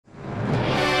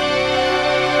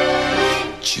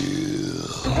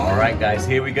right, guys,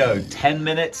 here we go. 10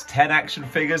 minutes, 10 action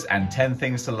figures, and 10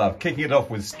 things to love. Kicking it off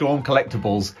with Storm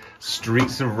Collectibles,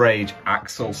 Streets of Rage,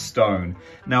 Axel Stone.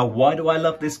 Now, why do I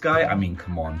love this guy? I mean,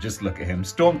 come on, just look at him.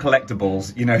 Storm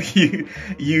Collectibles, you know,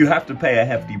 you have to pay a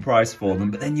hefty price for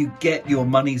them, but then you get your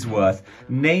money's worth,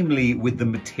 namely with the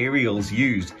materials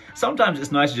used. Sometimes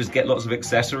it's nice to just get lots of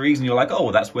accessories and you're like, oh,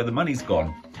 well, that's where the money's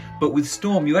gone. But with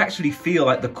Storm, you actually feel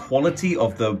like the quality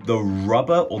of the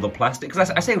rubber or the plastic, because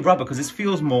I say rubber because this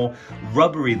feels more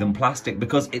rubbery than plastic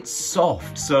because it's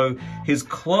soft. So his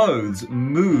clothes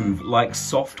move like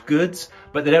soft goods,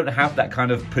 but they don't have that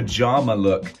kind of pajama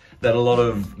look that a lot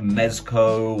of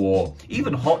Mezco or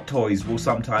even Hot Toys will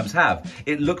sometimes have.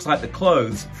 It looks like the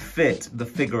clothes fit the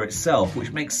figure itself,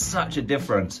 which makes such a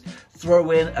difference.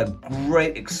 Throw in a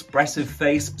great expressive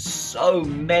face, so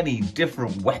many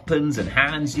different weapons and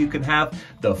hands you can have,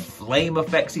 the flame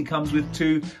effects he comes with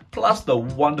too, plus the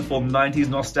wonderful 90s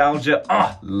nostalgia.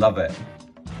 Ah, love it.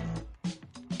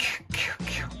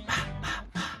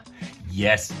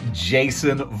 Yes,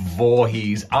 Jason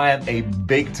Voorhees. I am a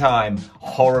big-time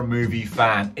horror movie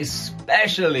fan,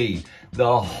 especially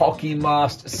the hockey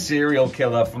masked serial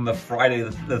killer from the Friday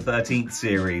the 13th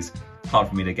series. Hard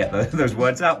for me to get those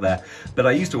words out there. But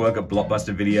I used to work at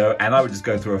Blockbuster Video, and I would just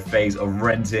go through a phase of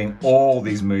renting all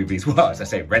these movies. Well, as I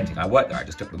say renting, I worked there, I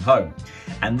just took them home.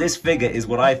 And this figure is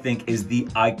what I think is the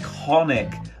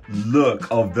iconic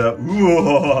look of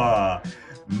the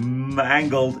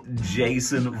mangled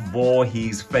Jason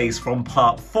Voorhees face from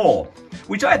part 4,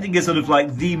 which I think is sort of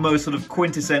like the most sort of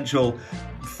quintessential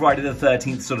Friday the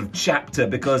 13th sort of chapter,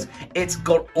 because it's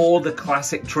got all the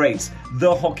classic traits: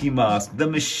 the hockey mask, the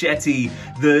machete,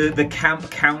 the camp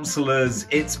counselors.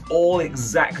 It's all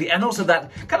exactly, and also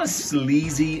that kind of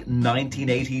sleazy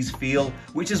 1980s feel,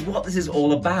 which is what this is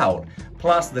all about.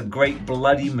 Plus the great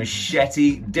bloody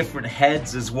machete, different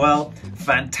heads as well.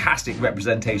 Fantastic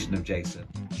representation of Jason.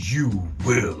 You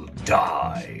will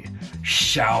die.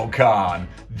 Shao Kahn,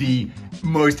 the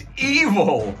most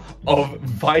evil of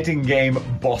fighting game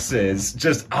bosses.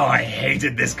 Just, oh, I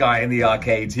hated this guy in the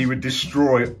arcades. He would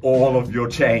destroy all of your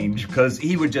change because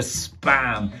he would just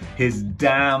spam his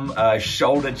damn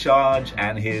shoulder charge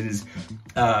and his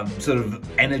sort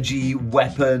of energy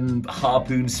weapon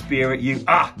harpoon spear at you.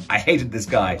 Ah, I hated this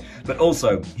guy. But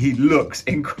also, he looks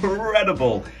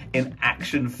incredible in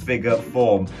action figure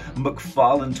form.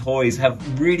 McFarlane Toys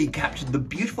have really captured the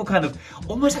beautiful kind of,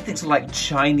 almost I think so like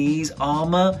Chinese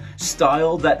armor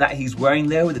style that he's wearing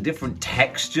there with the different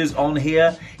textures on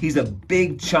here. He's a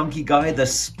big chunky guy. The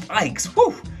spikes,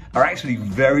 whew, are actually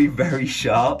very, very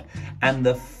sharp. And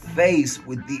the face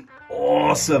with the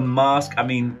awesome mask. I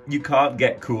mean, you can't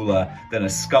get cooler than a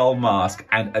skull mask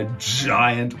and a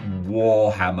giant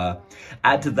war hammer.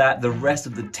 Add to that the rest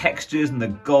of the textures and the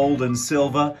gold and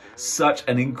silver. Such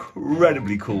an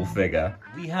incredibly cool figure.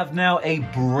 We have now a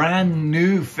brand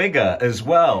new figure as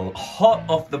well. Hot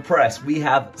off the press, we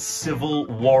have Civil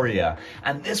Warrior.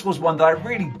 And this was one that I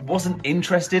really wasn't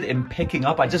interested in picking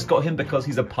up. I just got him because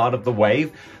he's a part of the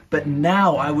wave. But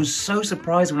now I was so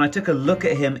surprised when I took a look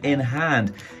at him in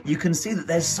hand. You can see that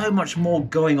there's so much more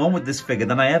going on with this figure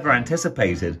than I ever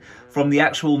anticipated. From the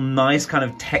actual nice kind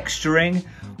of texturing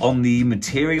on the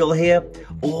material here,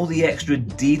 all the extra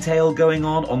detail going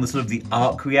on the sort of the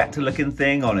arc reactor looking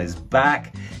thing on his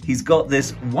back. He's got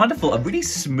this wonderful, a really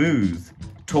smooth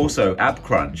torso ab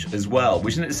crunch as well,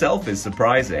 which in itself is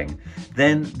surprising.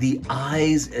 Then the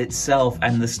eyes itself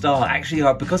and the star actually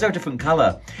are, because they're a different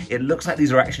color, it looks like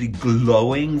these are actually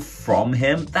glowing from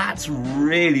him. That's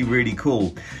really, really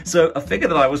cool. So a figure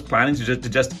that I was planning to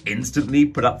just instantly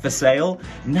put up for sale,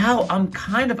 now I'm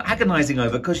kind of agonizing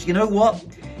over, because you know what?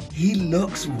 He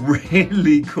looks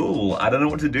really cool. I don't know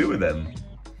what to do with him.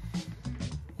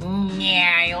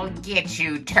 Yeah, I'll get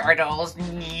you, turtles.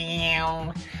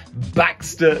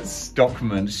 Baxter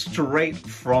Stockman, straight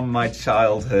from my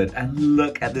childhood. And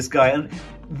look at this guy. And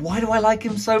why do I like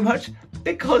him so much?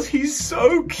 Because he's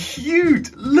so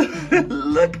cute.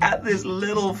 Look at this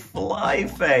little fly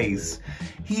face.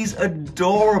 He's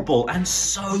adorable and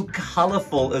so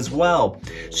colorful as well.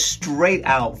 Straight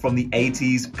out from the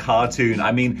 80s cartoon.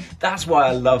 I mean, that's why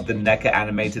I love the NECA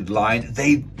animated line.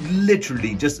 They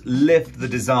literally just lift the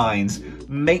designs,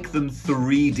 make them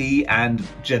 3D, and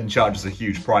Jen charges a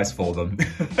huge price for them.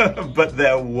 But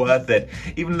they're worth it.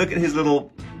 Even look at his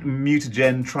little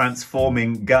mutagen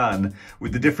transforming gun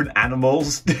with the different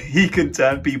animals he can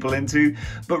turn people into.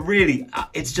 But really,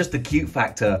 it's just the cute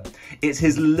factor. It's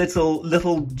his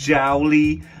little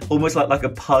jowly, almost like a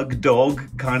pug dog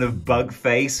kind of bug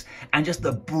face, and just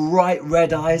the bright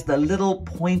red eyes, the little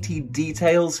pointy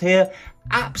details here.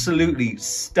 Absolutely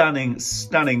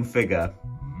stunning figure.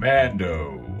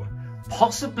 Mando.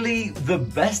 Possibly the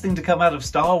best thing to come out of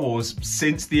Star Wars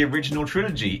since the original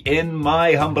trilogy, in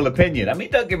my humble opinion. I mean,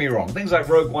 don't get me wrong, things like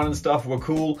Rogue One and stuff were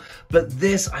cool, but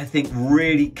this, I think,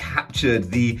 really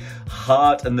captured the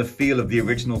heart and the feel of the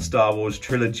original Star Wars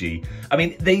trilogy. I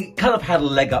mean, they kind of had a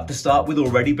leg up to start with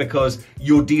already because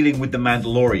you're dealing with The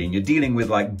Mandalorian, you're dealing with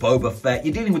like Boba Fett,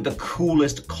 you're dealing with the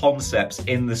coolest concepts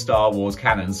in the Star Wars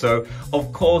canon. So,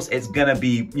 of course, it's gonna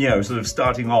be, you know, sort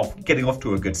of getting off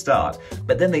to a good start.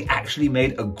 But then they actually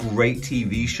made a great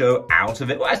TV show out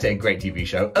of it. Well, I say a great TV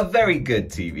show, a very good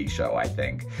TV show, I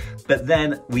think. But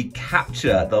then we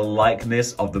capture the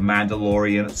likeness of the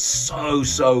Mandalorian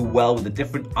so well with the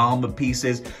different armor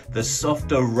pieces, the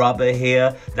softer rubber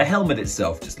here. The helmet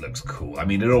itself just looks cool. I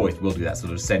mean, it always will do that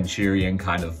sort of Centurion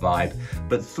kind of vibe.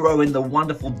 But throw in the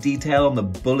wonderful detail on the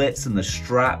bullets and the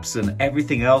straps and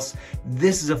everything else.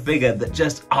 This is a figure that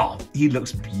just, he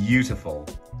looks beautiful.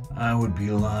 I would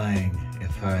be lying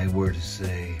if I were to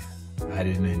say I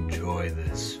didn't enjoy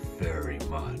this very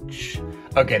much.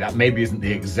 Okay, that maybe isn't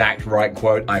the exact right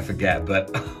quote, I forget, but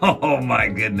oh my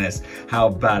goodness, how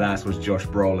badass was Josh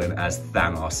Brolin as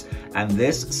Thanos. And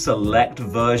this select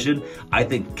version, I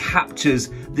think, captures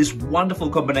this wonderful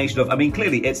combination of, I mean,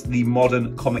 clearly it's the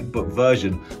modern comic book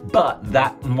version, but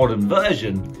that modern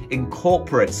version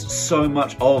incorporates so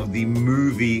much of the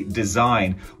movie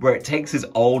design, where it takes his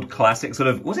old classic sort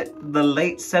of, was it the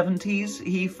late 70s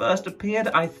he first appeared,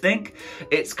 I think?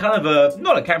 It's kind of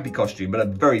not a campy costume, but a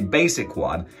very basic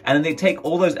one. And then they take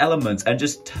all those elements and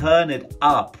just turn it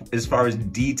up as far as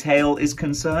detail is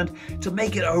concerned to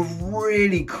make it a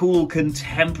really cool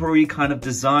contemporary kind of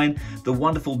design. The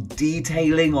wonderful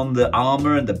detailing on the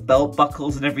armor and the belt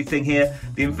buckles and everything here.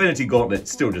 The Infinity Gauntlet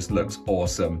still just looks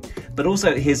awesome. But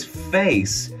also his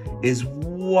face is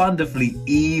wonderfully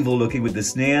evil looking with the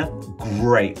sneer.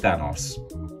 Great Thanos.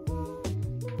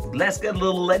 Let's get a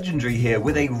little legendary here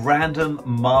with a random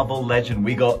Marvel legend.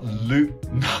 We got Luke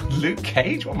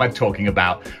Cage? What am I talking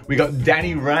about? We got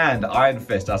Danny Rand, Iron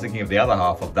Fist. I was thinking of the other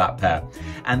half of that pair.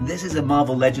 And this is a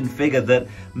Marvel legend figure that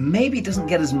maybe doesn't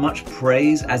get as much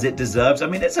praise as it deserves. I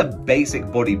mean, it's a basic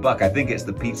body buck. I think it's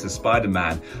the Pizza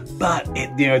Spider-Man, but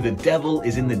the devil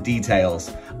is in the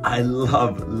details. I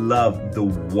love the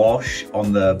wash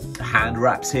on the hand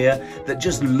wraps here that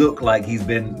just look like he's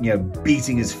been,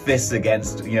 beating his fists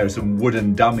against, some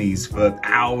wooden dummies for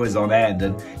hours on end,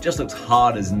 and just looks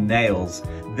hard as nails.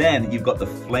 Then you've got the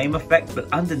flame effect, but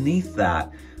underneath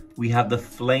that, we have the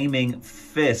flaming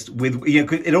fist with,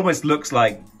 it almost looks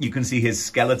like you can see his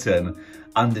skeleton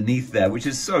underneath there, which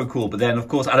is so cool. But then, of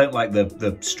course, I don't like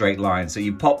the straight line. So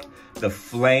you pop the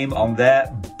flame on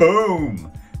there,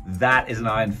 boom! That is an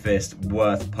Iron Fist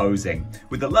worth posing.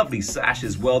 With the lovely sash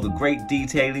as well, the great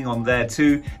detailing on there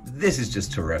too. This is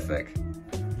just terrific.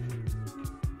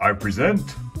 I present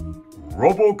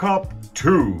RoboCop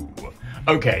 2.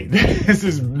 Okay, this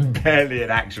is barely an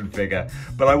action figure,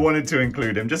 but I wanted to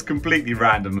include him just completely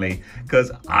randomly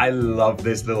because I love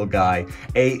this little guy.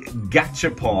 A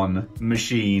gachapon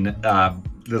machine,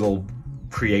 little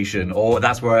creation, or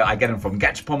that's where I get them from.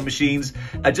 Gachapon machines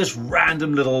are just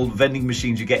random little vending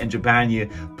machines you get in Japan. You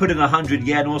put in 100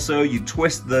 yen or so, you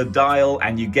twist the dial,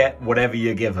 and you get whatever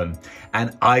you're given.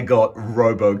 And I got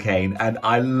Robo-Kane, and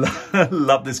I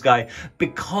love this guy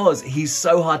because he's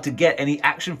so hard to get any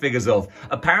action figures of.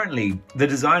 Apparently, the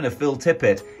designer, Phil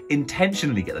Tippett,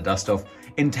 intentionally, get the dust off,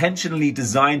 intentionally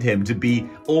designed him to be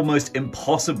almost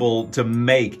impossible to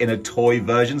make in a toy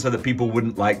version so that people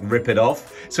wouldn't rip it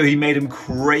off. So he made him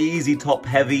crazy top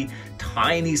heavy,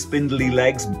 tiny spindly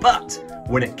legs, but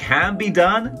when it can be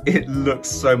done, it looks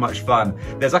so much fun.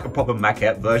 There's a proper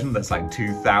maquette version that's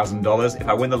 $2,000. If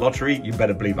I win the lottery, you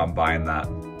better believe I'm buying that.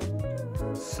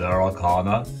 Sarah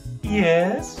Connor?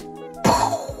 Yes?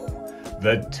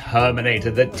 The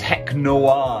Terminator, the tech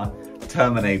noir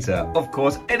Terminator. Of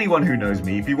course, anyone who knows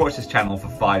me, if you watch this channel for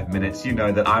 5 minutes, you know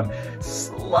that I'm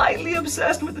slightly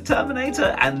obsessed with the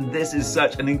Terminator, and this is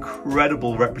such an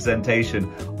incredible representation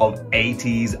of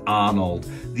 80s Arnold.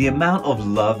 The amount of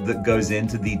love that goes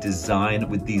into the design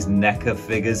with these NECA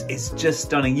figures is just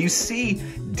stunning. You see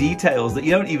details that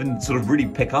you don't even sort of really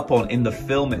pick up on in the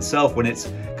film itself when it's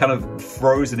kind of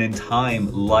frozen in time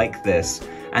like this.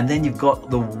 And then you've got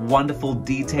the wonderful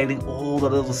detailing, all the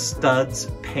little studs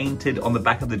painted on the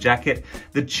back of the jacket.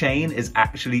 The chain is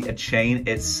actually a chain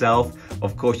itself.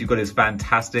 Of course, you've got his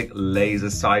fantastic laser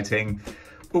sighting.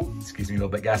 Oh, excuse me, a little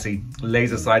bit gassy.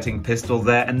 Laser sighting pistol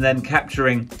there, and then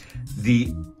capturing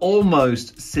the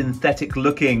almost synthetic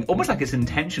looking, almost like it's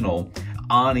intentional,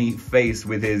 Arnie face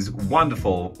with his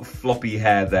wonderful floppy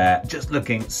hair there. Just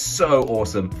looking so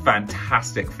awesome.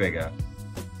 Fantastic figure.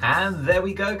 And there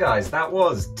we go, guys. That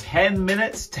was 10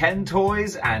 minutes, 10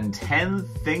 toys, and 10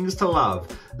 things to love.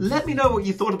 Let me know what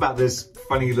you thought about this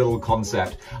funny little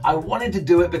concept. I wanted to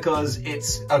do it because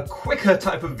it's a quicker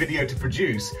type of video to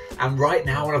produce. And right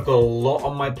now, when I've got a lot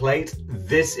on my plate,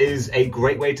 this is a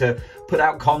great way to put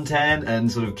out content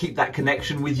and sort of keep that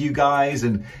connection with you guys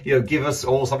and, you know, give us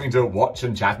all something to watch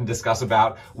and chat and discuss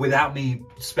about without me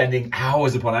spending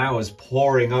hours upon hours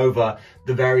poring over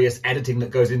the various editing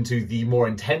that goes into the more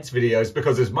intense videos,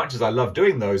 because as much as I love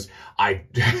doing those,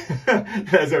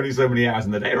 there's only so many hours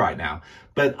in the day right now.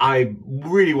 But I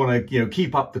really want to, you know,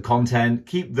 keep up the content,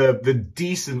 keep the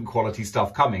decent quality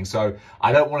stuff coming. So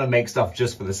I don't want to make stuff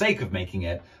just for the sake of making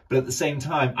it. But at the same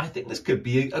time, I think this could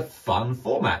be a fun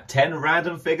format. 10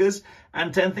 random figures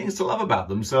and 10 things to love about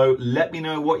them. So let me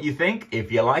know what you think.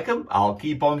 If you like them, I'll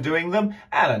keep on doing them.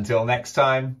 And until next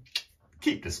time,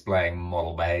 keep displaying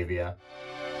model behavior.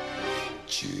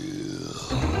 Chill.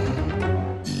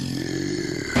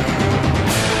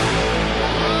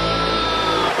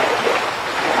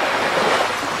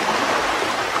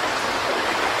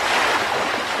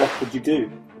 What would you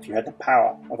do if you had the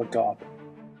power of a god?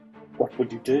 What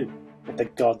would you do if the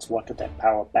gods wanted that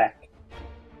power back?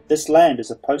 This land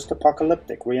is a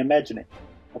post-apocalyptic reimagining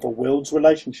of a world's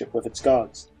relationship with its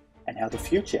gods and how the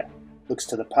future looks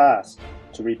to the past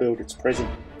to rebuild its present.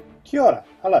 Kia ora,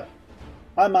 hello.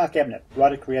 I'm Mark Abnett,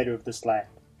 writer-creator of This Land.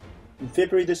 In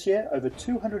February this year, over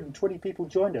 220 people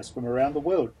joined us from around the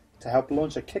world to help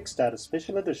launch a Kickstarter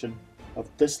special edition of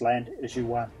This Land Issue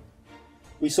 1.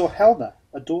 We saw Helena,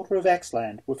 a daughter of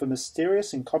Axland with a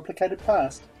mysterious and complicated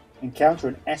past, encounter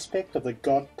an aspect of the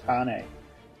god Tane,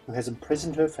 who has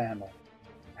imprisoned her family.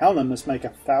 Helena must make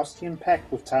a Faustian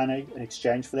pact with Tane in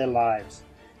exchange for their lives,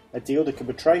 a deal that can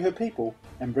betray her people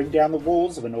and bring down the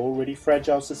walls of an already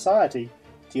fragile society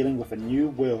dealing with a new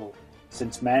world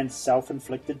since man's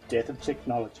self-inflicted death of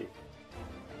technology.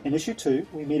 In Issue 2,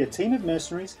 we meet a team of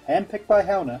mercenaries handpicked by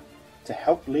Helena to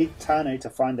help lead Tane to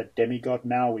find the demigod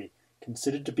Maui,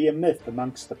 considered to be a myth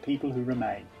amongst the people who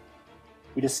remain.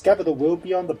 We discover the world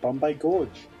beyond the Bombay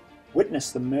Gorge,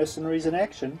 witness the mercenaries in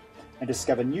action, and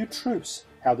discover new truths,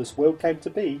 how this world came to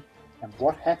be, and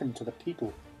what happened to the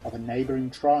people of a neighbouring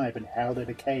tribe and how they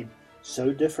became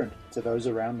so different to those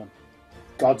around them.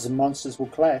 Gods and monsters will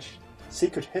clash,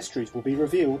 secret histories will be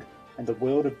revealed, and the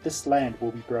world of This Land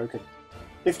will be broken.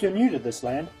 If you're new to This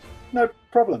Land, no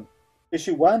problem.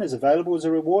 Issue 1 is available as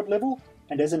a reward level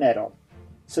and as an add-on.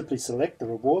 Simply select the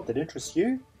reward that interests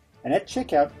you, and at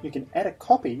checkout you can add a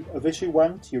copy of Issue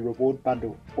 1 to your reward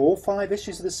bundle. All 5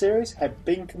 issues of the series have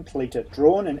been completed,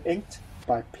 drawn and inked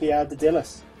by Pierre de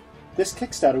Delis. This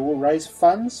Kickstarter will raise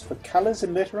funds for colours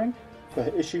and lettering for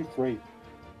Issue 3.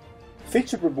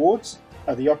 Featured rewards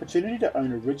are the opportunity to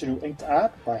own original inked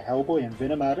art by Hellboy and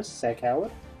Venom artist Zach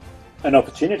Howard, an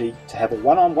opportunity to have a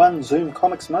one-on-one Zoom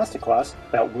comics masterclass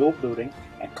about world building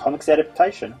and comics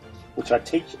adaptation, which I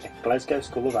teach at Glasgow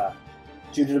School of Art.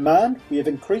 Due to demand, we have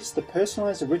increased the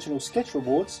personalised original sketch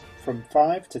rewards from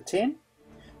 5 to 10.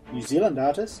 New Zealand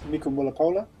artists Miku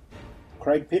Mullapola,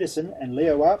 Craig Peterson and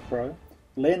Leo Artpro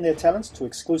lend their talents to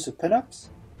exclusive pin-ups.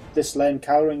 This Land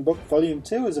Colouring Book Volume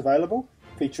 2 is available,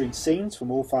 featuring scenes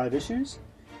from all 5 issues.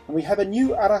 And we have a new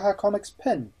Araha Comics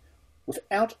pin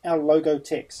without our logo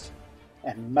text,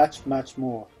 and much, much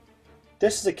more.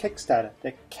 This is a Kickstarter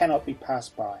that cannot be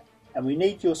passed by, and we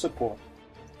need your support.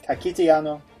 Ka kite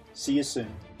anō. See you soon.